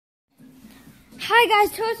Hi guys,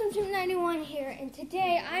 ToysFromTube91 here, and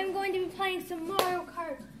today I'm going to be playing some Mario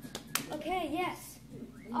Kart. Okay, yes.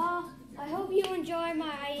 I hope you enjoy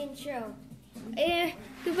my intro.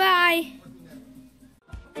 Goodbye.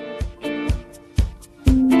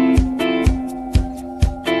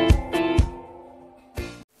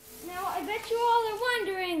 Now, I bet you all are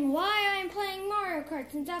wondering why I'm playing Mario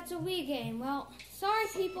Kart since that's a Wii game. Well, sorry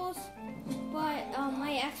peoples, but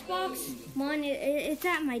my Xbox One, it's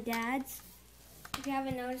at my dad's. If you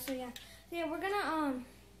haven't noticed, so yeah, we're gonna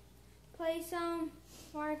play some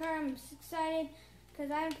Mario Kart. I'm excited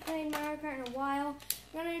because I haven't played Mario Kart in a while.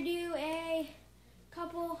 We're gonna do a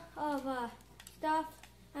couple of stuff.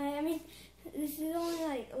 I mean, this is only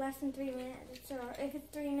like less than 3 minutes, or if it's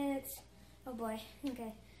 3 minutes, oh boy,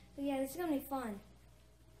 okay. But yeah, this is gonna be fun.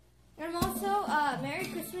 And also, Merry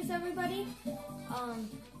Christmas, everybody. Yeah,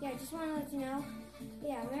 I just want to let you know.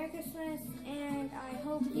 Yeah, Merry Christmas, and I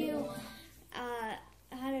hope you.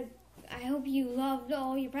 I hope you loved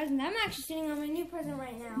all your presents. I'm actually sitting on my new present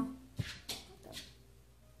right now.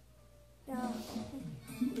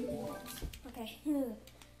 Okay.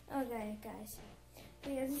 Okay, guys. So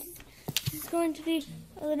yeah, this is going to be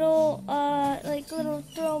a little, little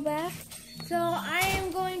throwback. So I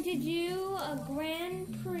am going to do a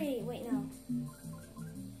Grand Prix. Wait, no.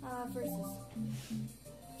 Versus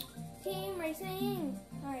Team Racing.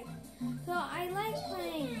 Alright. So I like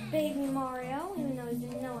playing Baby Mario, even though he's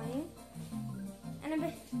annoying.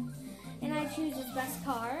 And I choose his best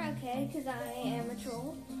car, okay, because I am a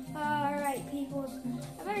troll. Alright, people.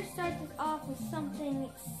 I better start this off with something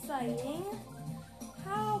exciting.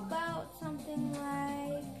 How about something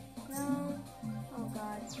like, no, oh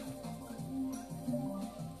god.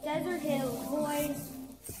 Desert Hills, boys.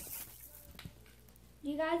 Do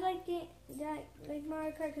you guys like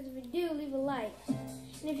Mario Kart? Because if you do, leave a like.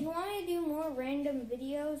 And if you want me to do more random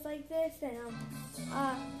videos like this, then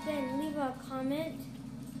leave a comment.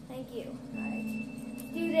 Thank you. Alright,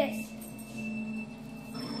 let's do this.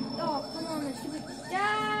 Oh, come on, stupid.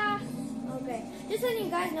 Okay, just letting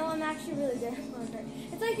you guys know I'm actually really good at Mario Kart.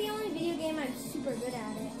 It's like the only video game I'm super good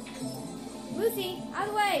at it. Lucy, out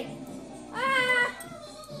of the way.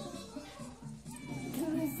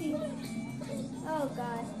 Lucy. Oh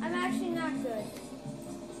god, I'm actually not good.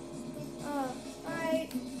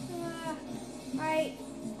 Alright. Alright,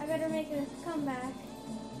 I better make a comeback.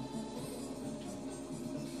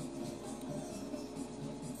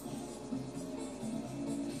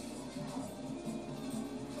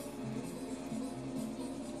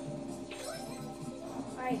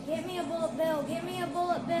 Alright, get me a bullet bill, get me a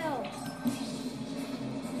bullet bill.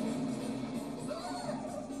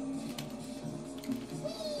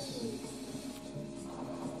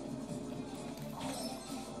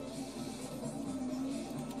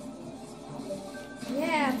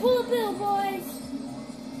 Yeah, bullet bill, boys!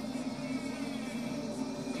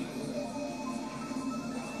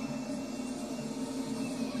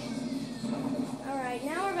 Alright,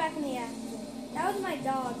 now we're back in the action. That was my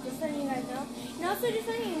dog, just letting you guys know. And also, just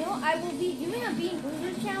letting you know, I will be doing a Bean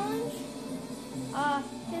Boozers challenge.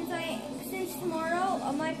 Since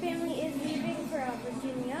tomorrow, my family is leaving for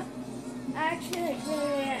Virginia. Actually, like really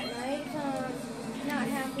late at night, so I'm not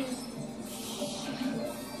happy.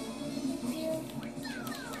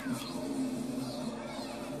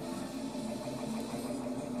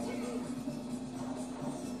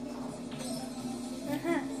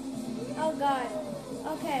 Oh god.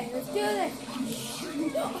 Okay, let's do this. We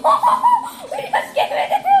just gave it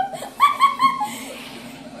to him!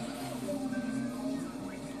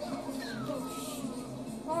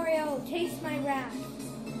 Mario, taste my wrath.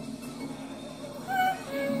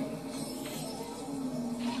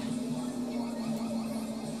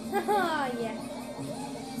 Haha, yeah.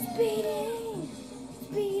 Speeding!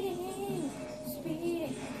 Speeding!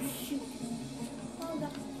 Speeding! Shoot. Oh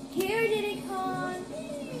god. Here, Diddy Kong!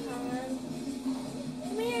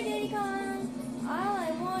 Come here, Diddy Kong. All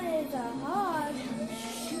I want is a hug.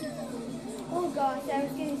 Oh gosh, I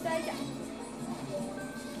was getting sidetracked.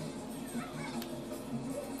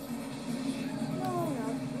 No.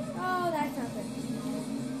 Oh, that's not good.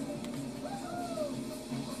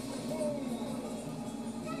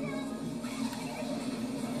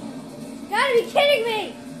 Gotta be kidding me!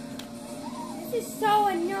 This is so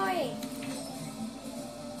annoying.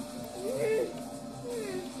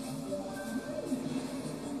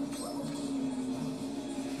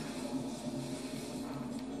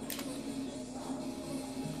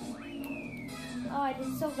 Oh, I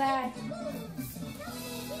did so bad.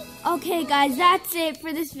 Okay, guys, that's it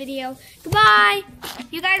for this video. Goodbye.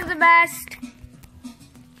 You guys are the best.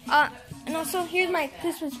 And also, here's my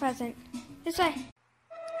Christmas present. This way.